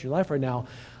stress your life right now,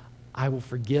 I will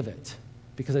forgive it.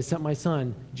 Because I sent my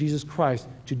son, Jesus Christ,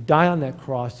 to die on that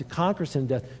cross, to conquer sin and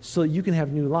death, so that you can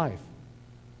have new life.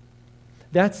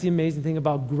 That's the amazing thing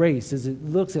about grace, is it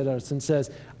looks at us and says,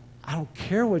 I don't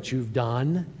care what you've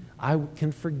done. I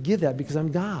can forgive that because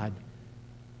I'm God.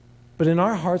 But in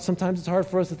our hearts, sometimes it's hard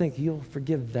for us to think, He'll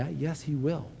forgive that. Yes, He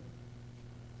will.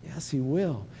 Yes, He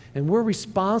will. And we're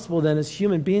responsible then as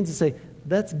human beings to say,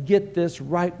 let's get this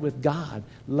right with God.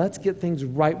 Let's get things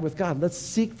right with God. Let's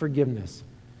seek forgiveness.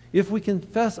 If we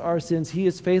confess our sins, He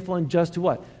is faithful and just to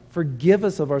what? Forgive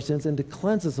us of our sins and to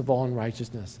cleanse us of all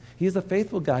unrighteousness. He is a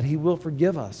faithful God. He will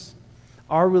forgive us.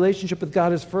 Our relationship with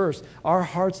God is first. Our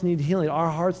hearts need healing. Our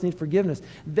hearts need forgiveness.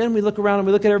 Then we look around and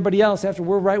we look at everybody else after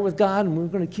we're right with God and we're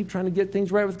going to keep trying to get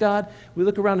things right with God. We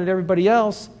look around at everybody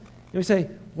else and we say,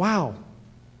 wow,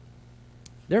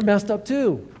 they're messed up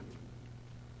too.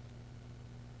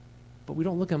 But we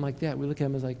don't look at them like that. We look at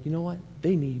them as like, you know what?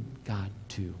 They need God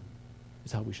too,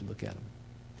 is how we should look at them.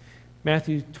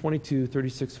 Matthew 22,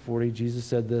 36, 40, Jesus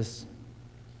said this.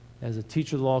 As a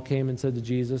teacher of the law came and said to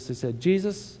Jesus, he said,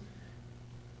 Jesus,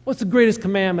 what's the greatest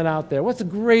commandment out there? What's the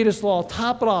greatest law?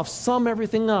 Top it off. Sum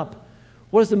everything up.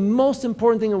 What is the most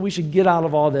important thing that we should get out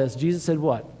of all this? Jesus said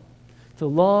what? To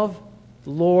love the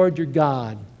Lord your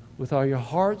God with all your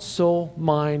heart, soul,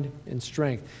 mind, and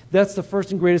strength. That's the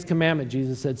first and greatest commandment,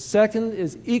 Jesus said. Second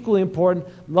is equally important.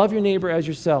 Love your neighbor as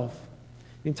yourself.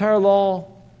 The entire law,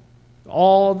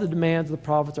 all the demands of the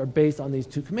prophets are based on these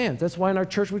two commands. That's why in our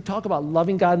church we talk about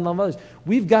loving God and loving others.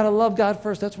 We've got to love God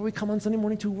first. That's why we come on Sunday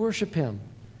morning to worship Him.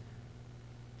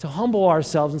 To humble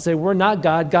ourselves and say, we're not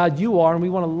God, God you are, and we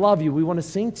want to love you. We want to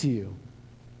sing to you.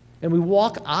 And we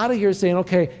walk out of here saying,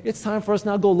 okay, it's time for us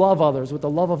now to go love others with the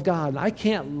love of God. And I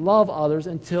can't love others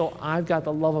until I've got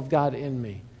the love of God in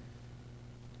me.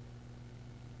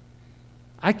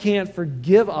 I can't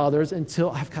forgive others until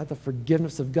I've got the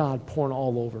forgiveness of God pouring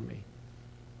all over me.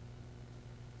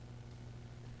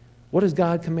 What does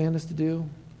God command us to do?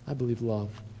 I believe love.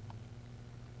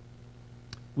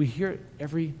 We hear it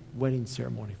every wedding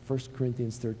ceremony, 1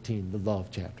 Corinthians 13, the love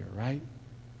chapter, right?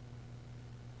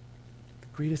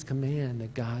 The greatest command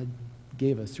that God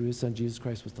gave us through His Son, Jesus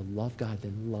Christ, was to love God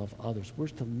and love others. We're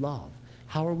to love.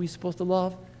 How are we supposed to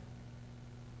love?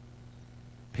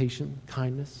 Patient,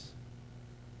 kindness.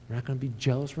 We're not going to be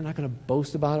jealous. We're not going to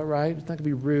boast about it, right? It's not going to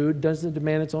be rude. Doesn't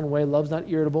demand its own way. Love's not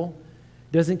irritable.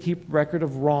 Doesn't keep record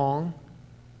of wrong.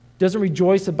 Doesn't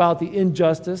rejoice about the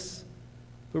injustice,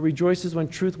 but rejoices when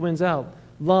truth wins out.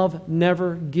 Love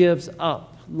never gives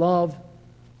up. Love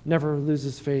never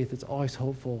loses faith. It's always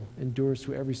hopeful, endures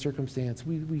through every circumstance.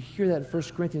 We hear that in 1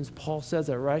 Corinthians. Paul says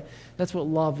that, right? That's what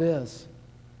love is.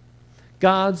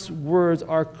 God's words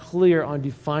are clear on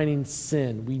defining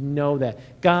sin. We know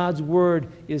that. God's word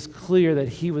is clear that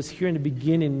He was here in the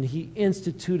beginning and He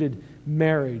instituted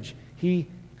marriage. He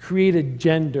created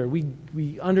gender.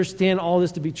 We understand all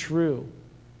this to be true.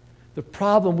 The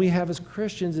problem we have as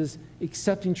Christians is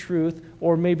accepting truth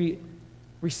or maybe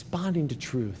responding to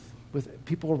truth with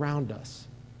people around us.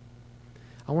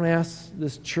 I want to ask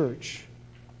this church,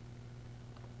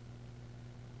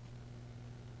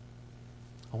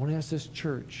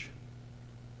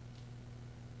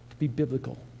 to be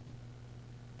biblical.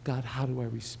 God, how do I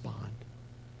respond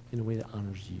in a way that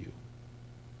honors you?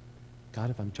 God,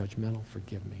 if I'm judgmental,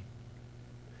 forgive me.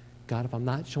 God, if I'm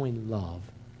not showing love,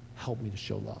 help me to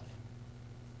show love.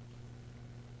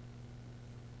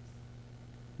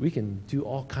 We can do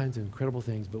all kinds of incredible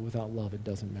things, but without love, it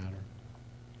doesn't matter.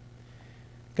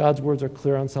 God's words are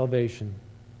clear on salvation.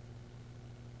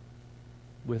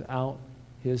 Without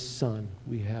His Son,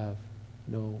 we have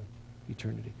no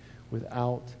eternity.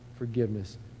 Without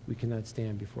forgiveness, we cannot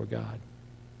stand before God.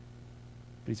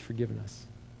 But He's forgiven us.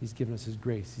 He's given us His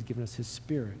grace. He's given us His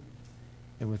Spirit.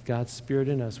 And with God's Spirit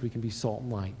in us, we can be salt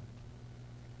and light.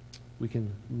 We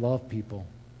can love people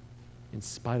in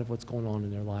spite of what's going on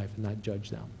in their life and not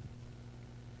judge them.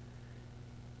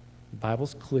 The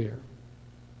Bible's clear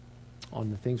on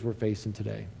the things we're facing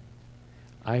today.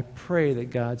 I pray that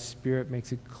God's Spirit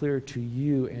makes it clear to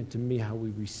you and to me how we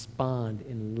respond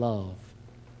in love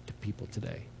to people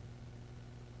today.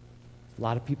 A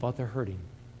lot of people out there hurting.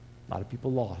 A lot of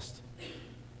people lost.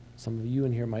 Some of you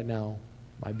in here might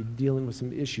be dealing with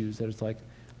some issues that it's like,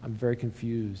 I'm very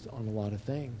confused on a lot of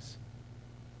things.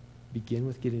 Begin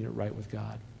with getting it right with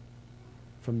God.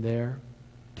 From there,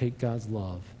 take God's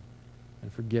love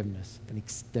and forgiveness and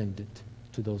extend it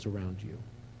to those around you.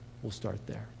 We'll start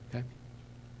there, okay?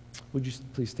 Would you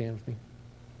please stand with me?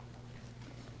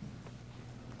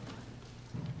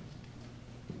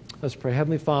 Let's pray.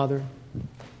 Heavenly Father,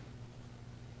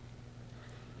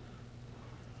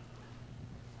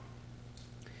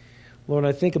 Lord,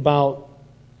 I think about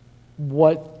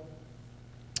what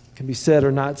can be said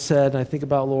or not said, and I think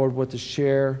about, Lord, what to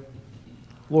share.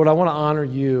 Lord, I want to honor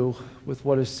you with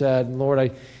what is said. And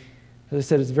Lord, As I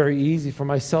said, it's very easy for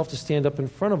myself to stand up in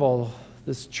front of all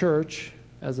this church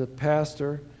as a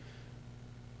pastor.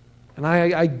 And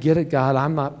I get it, God,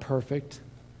 I'm not perfect.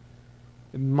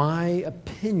 My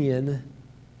opinion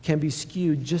can be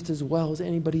skewed just as well as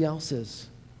anybody else's.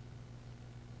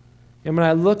 And when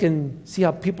I look and see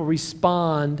how people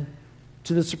respond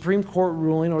to the Supreme Court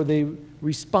ruling, or they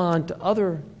respond to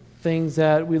other things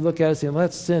that we look at and say, well,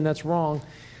 that's sin, that's wrong.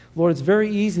 Lord, it's very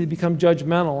easy to become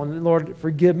judgmental. And Lord,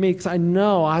 forgive me, because I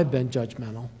know I've been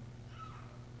judgmental.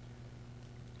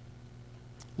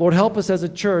 Lord, help us as a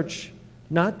church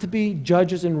not to be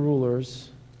judges and rulers,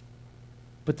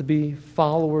 but to be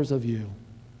followers of you.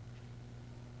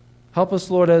 Help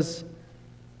us, Lord, as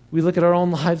we look at our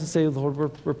own lives and say, Lord,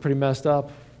 we're pretty messed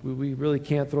up. We really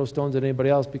can't throw stones at anybody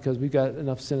else because we've got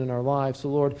enough sin in our lives. So,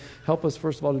 Lord, help us,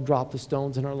 first of all, to drop the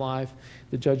stones in our life,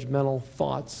 the judgmental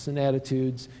thoughts and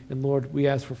attitudes. And, Lord, we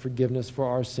ask for forgiveness for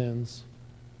our sins.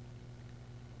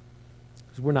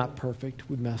 Because we're not perfect.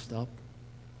 We've messed up.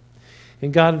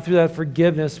 And, God, through that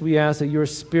forgiveness, we ask that your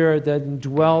Spirit that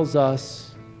indwells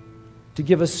us to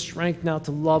give us strength now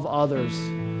to love others.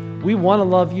 We want to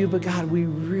love you, but, God, we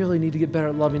really need to get better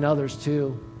at loving others,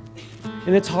 too.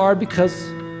 And it's hard because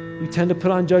we tend to put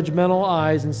on judgmental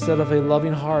eyes instead of a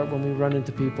loving heart when we run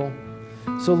into people.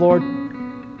 So, Lord,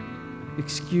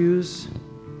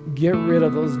 get rid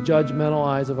of those judgmental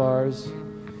eyes of ours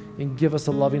and give us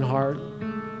a loving heart.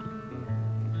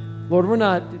 Lord, we're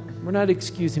not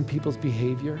excusing people's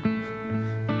behavior.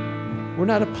 We're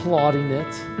not applauding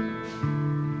it.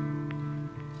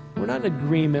 We're not in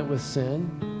agreement with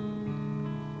sin.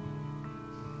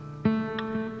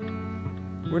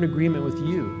 We're in agreement with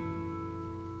you.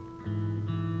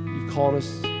 You've called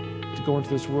us to go into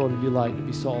this world and be light, to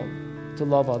be salt, to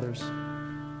love others,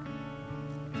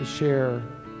 to share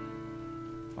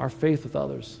our faith with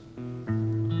others.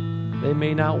 They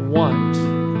may not want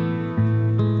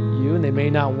you, and they may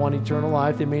not want eternal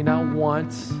life. They may not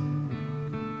want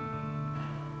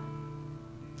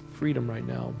freedom right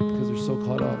now because they're so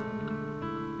caught up.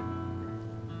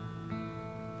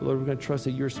 But Lord, we're going to trust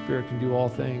that your Spirit can do all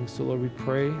things. So, Lord, we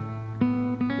pray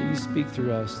that you speak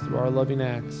through us, through our loving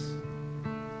acts.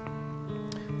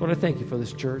 Lord, I thank you for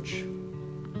this church.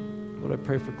 Lord, I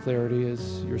pray for clarity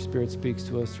as your Spirit speaks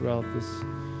to us throughout this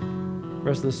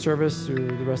rest of the service, through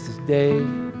the rest of this day.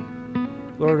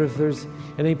 Lord, if there's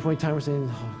at any point in time we're saying,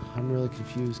 oh, I'm really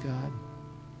confused, God,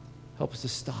 help us to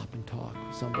stop and talk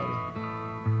with somebody.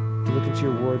 To look into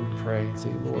your word and pray and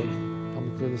say, Lord, help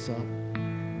me clear this up.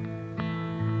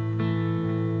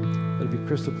 Let it be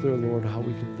crystal clear, Lord, how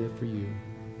we can live for you.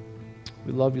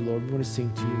 We love you, Lord. We want to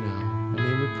sing to you now. In your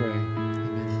name we pray.